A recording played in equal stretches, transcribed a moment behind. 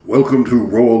Welcome to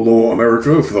Raw Law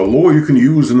America, for the law you can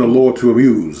use and the law to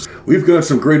amuse. We've got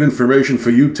some great information for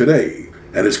you today,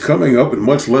 and it's coming up in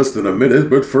much less than a minute,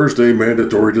 but first a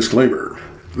mandatory disclaimer.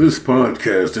 This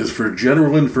podcast is for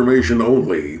general information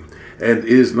only, and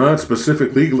is not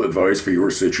specific legal advice for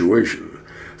your situation.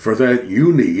 For that,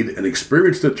 you need an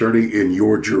experienced attorney in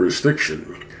your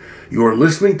jurisdiction. Your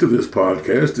listening to this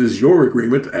podcast is your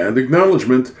agreement and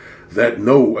acknowledgement that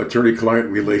no attorney-client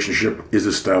relationship is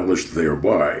established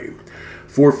thereby.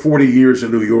 For 40 years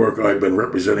in New York, I've been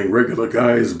representing regular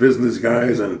guys, business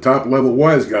guys, and top-level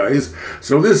wise guys,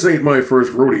 so this ain't my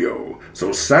first rodeo.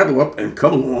 So saddle up and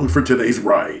come along for today's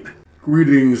ride.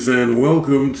 Greetings and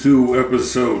welcome to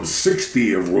episode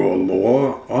 60 of Raw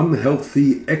Law,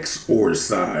 Unhealthy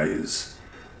Exorcise,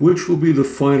 which will be the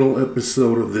final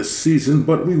episode of this season,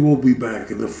 but we will be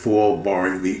back in the fall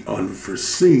barring the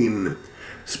unforeseen.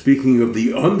 Speaking of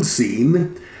the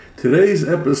unseen, today's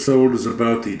episode is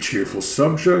about the cheerful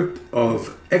subject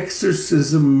of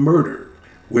exorcism murder,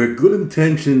 where good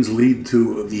intentions lead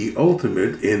to the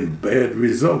ultimate in bad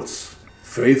results.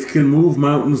 Faith can move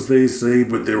mountains, they say,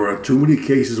 but there are too many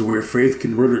cases where faith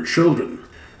can murder children,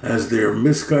 as their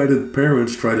misguided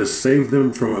parents try to save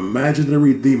them from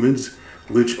imaginary demons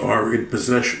which are in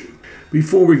possession.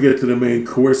 Before we get to the main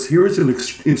course, here is an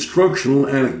instructional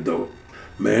anecdote.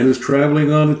 Man is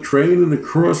traveling on a train, and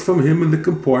across from him in the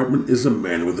compartment is a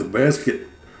man with a basket.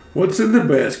 "What's in the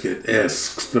basket?"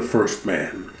 asks the first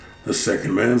man. The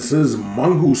second man says,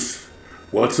 "Mongoose."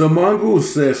 "What's a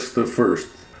mongoose?" asks the first.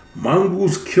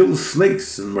 "Mongoose kills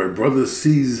snakes, and my brother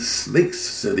sees snakes,"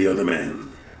 said the other man.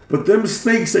 "But them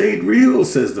snakes ain't real,"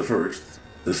 says the first.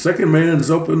 The second man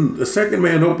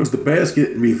opens the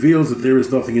basket and reveals that there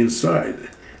is nothing inside.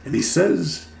 And he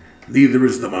says, "Neither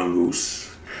is the mongoose."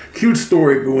 Cute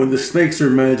story, but when the snakes are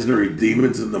imaginary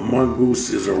demons and the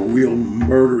mongoose is a real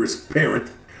murderous parent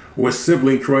or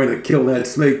sibling trying to kill that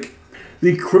snake,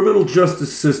 the criminal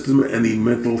justice system and the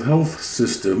mental health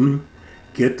system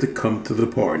get to come to the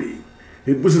party.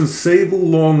 It was in Sable,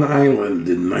 Long Island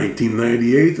in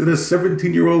 1998 that a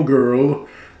 17-year-old girl,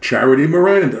 Charity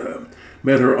Miranda,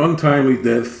 met her untimely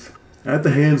death at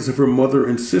the hands of her mother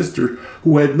and sister,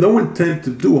 who had no intent to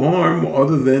do harm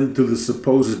other than to the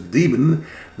supposed demon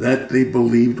that they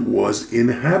believed was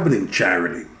inhabiting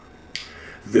Charity.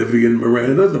 Vivian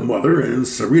Miranda, the mother, and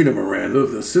Serena Miranda,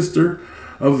 the sister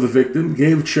of the victim,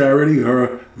 gave Charity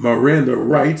her Miranda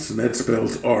rights, and that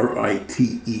spells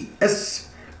R-I-T-E-S,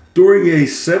 during a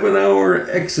 7-hour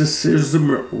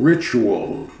exorcism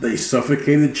ritual. They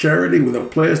suffocated Charity with a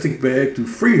plastic bag to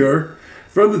free her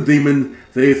from the demon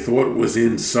they thought was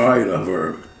inside of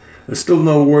her. There's still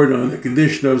no word on the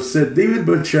condition of said demon,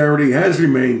 but Charity has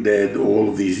remained dead all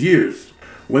of these years.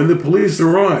 When the police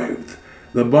arrived,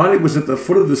 the body was at the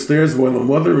foot of the stairs while the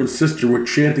mother and sister were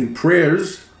chanting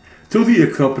prayers to the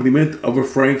accompaniment of a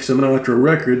Frank Sinatra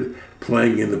record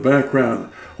playing in the background.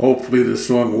 Hopefully the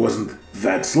song wasn't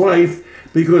 "That's Life,"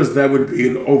 because that would be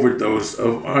an overdose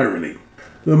of irony.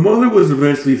 The mother was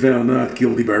eventually found not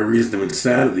guilty by reason of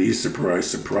insanity. Surprise,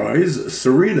 surprise.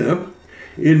 Serena,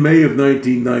 in May of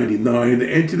 1999,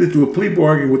 entered into a plea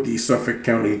bargain with the Suffolk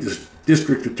County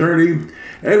District Attorney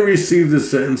and received a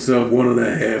sentence of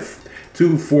 1.5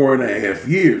 to 4.5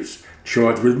 years.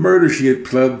 Charged with murder, she had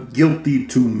pled guilty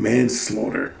to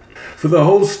manslaughter. For the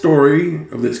whole story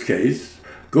of this case,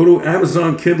 go to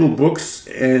Amazon Kindle Books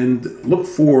and look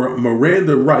for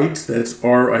Miranda Rights, that's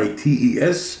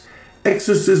R-I-T-E-S,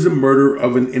 Exorcism Murder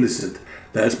of an Innocent.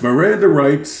 That's Miranda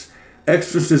Rights,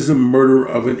 Exorcism Murder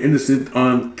of an Innocent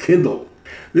on Kindle.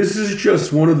 This is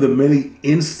just one of the many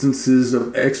instances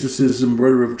of exorcism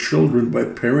murder of children by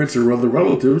parents or other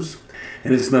relatives,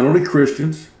 and it's not only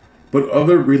Christians, but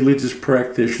other religious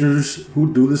practitioners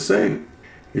who do the same.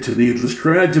 It's a needless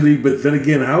tragedy, but then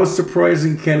again, how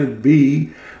surprising can it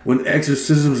be when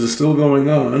exorcisms are still going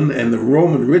on and the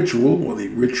Roman ritual, or the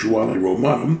Rituale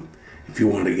Romanum, if you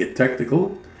want to get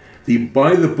technical, the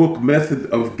by-the-book method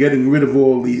of getting rid of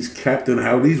all these Captain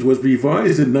Howdies was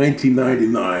revised in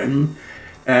 1999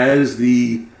 as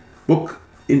the book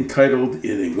entitled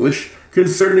in English,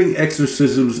 Concerning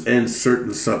Exorcisms and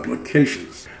Certain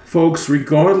Supplications. Folks,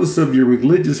 regardless of your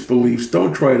religious beliefs,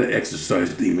 don't try to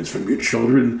exorcise demons from your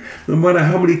children, no matter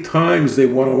how many times they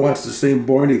want to watch the same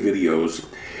Barney videos.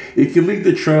 It can lead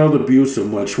to child abuse or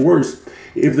much worse.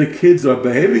 If the kids are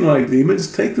behaving like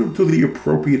demons, take them to the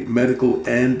appropriate medical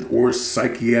and or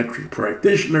psychiatric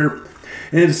practitioner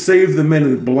and save the men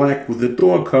in black with the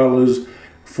dog collars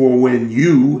for when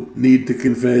you need to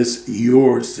confess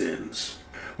your sins.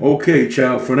 Okay,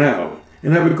 ciao for now.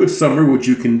 And have a good summer, which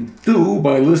you can do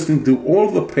by listening to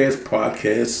all the past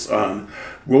podcasts on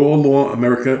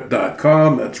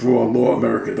rawlawamerica.com. That's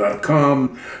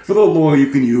rawlawamerica.com for the law you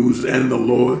can use and the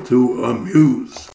law to amuse.